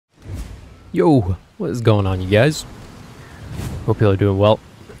Yo, what is going on, you guys? Hope y'all are doing well.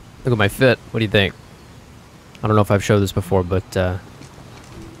 Look at my fit. What do you think? I don't know if I've showed this before, but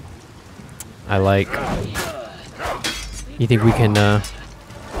I like. You think we can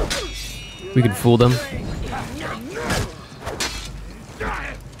fool them?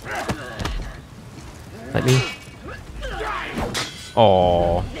 Let me.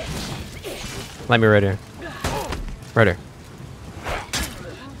 Oh, let me right here. Right here.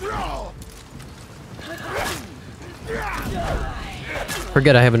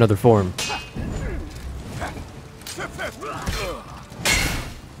 Forget I have another form.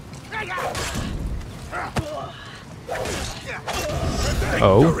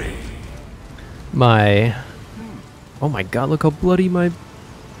 Oh. Oh my god, look how bloody my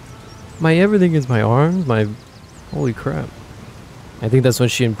everything is. My arms, holy crap. I think that's when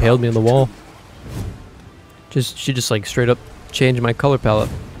she impaled me on the wall. She just like straight up changed my color palette.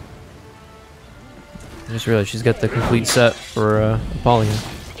 I just realized she's got the complete set for Apollyon.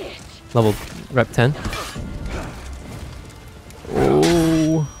 Level rep 10.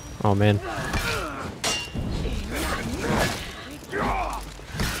 Oh man.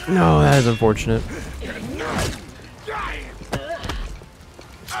 No, that is unfortunate.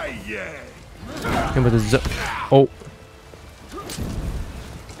 And with his oh.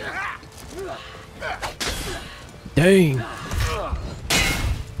 Dang.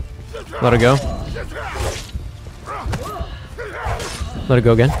 Let her go. Let it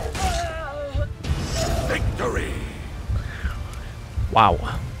go again. Victory.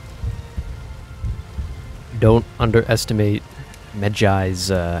 Wow. Don't underestimate Medjay's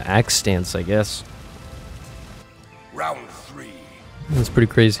axe stance, I guess. Round 3. That's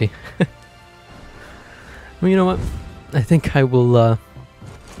pretty crazy. Well, you know what? I think I will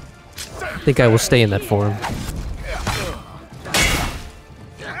stay in that form.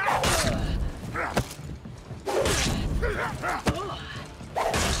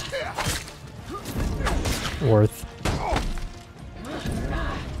 Worth.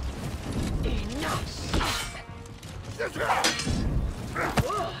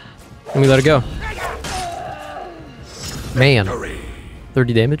 Let me let it go. Man.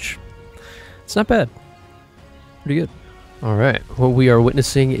 30 damage. It's not bad. Pretty good. Alright. What we are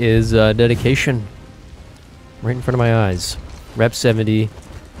witnessing is dedication. Right in front of my eyes. Rep 70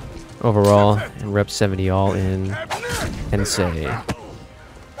 overall and rep 70 all in Medjay.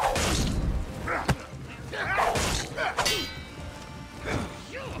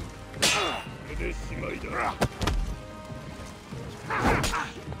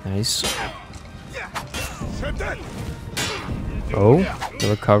 Nice. Oh, the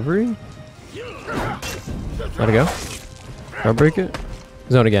recovery. Let it go. I'll break it.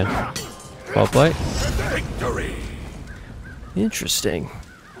 Zone again. Ball play. Interesting.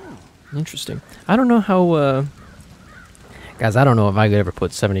 Interesting. I don't know how, guys, I don't know if I could ever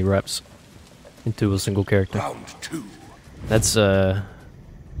put 70 reps into a single character. That's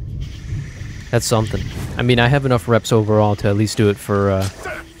something. I mean, I have enough reps overall to at least do it for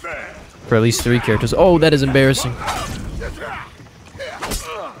at least 3 characters. Oh, that is embarrassing.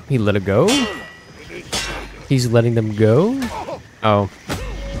 He let it go? He's letting them go? Oh.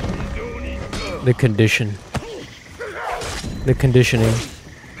 The condition. The conditioning.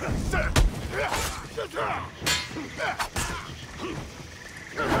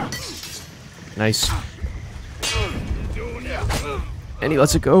 Nice. And he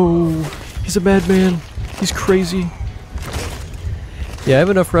lets it go. He's a madman. He's crazy. Yeah, I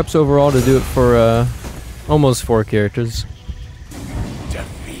have enough reps overall to do it for almost 4 characters.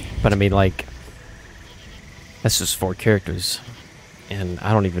 But I mean, like, that's just 4 characters. And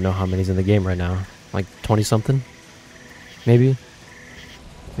I don't even know how many's in the game right now. Like 20 something? Maybe?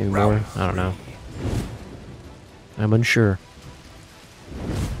 Maybe more? I don't know. I'm unsure.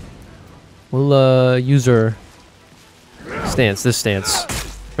 We'll use our stance, this stance,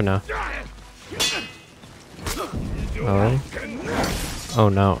 for now. Oh. Oh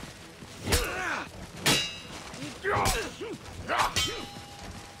no.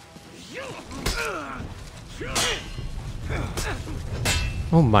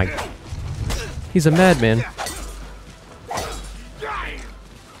 Oh my. He's a madman.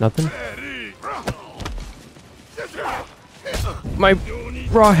 Nothing? My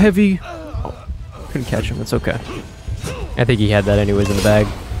raw heavy. Oh, couldn't catch him. It's okay. I think he had that anyways in the bag.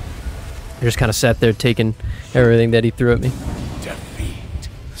 I just kind of sat there taking everything that he threw at me.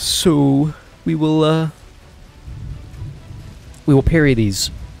 So we will parry these.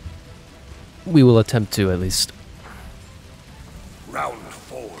 We will attempt to, at least. Round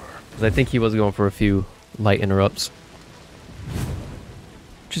 4. I think he was going for a few light interrupts,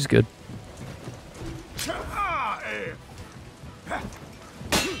 which is good.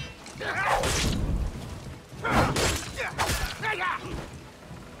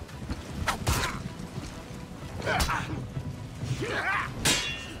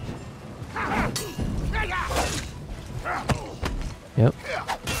 Yep.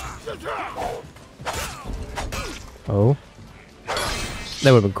 Oh.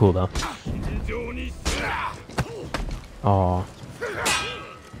 That would have been cool though. Aw.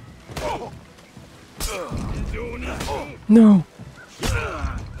 No.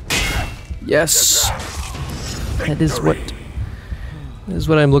 Yes. That is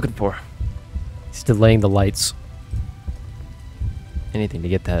what I'm looking for. He's delaying the lights. Anything to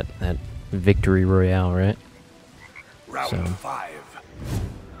get that victory royale, right? Round 5.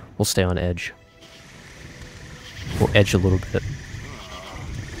 We'll stay on edge. We'll edge a little bit.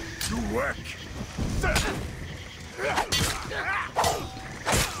 To work.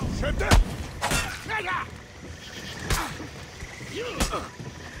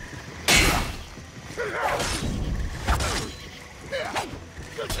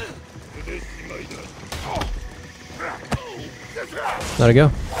 Let it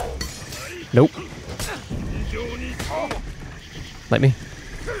go. Nope. Let me.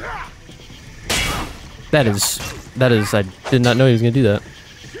 That is, I did not know he was gonna do that.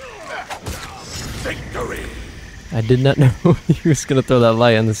 Victory. I did not know he was gonna throw that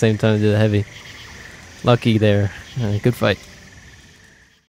light on the same time and do the heavy. Lucky there. Good fight.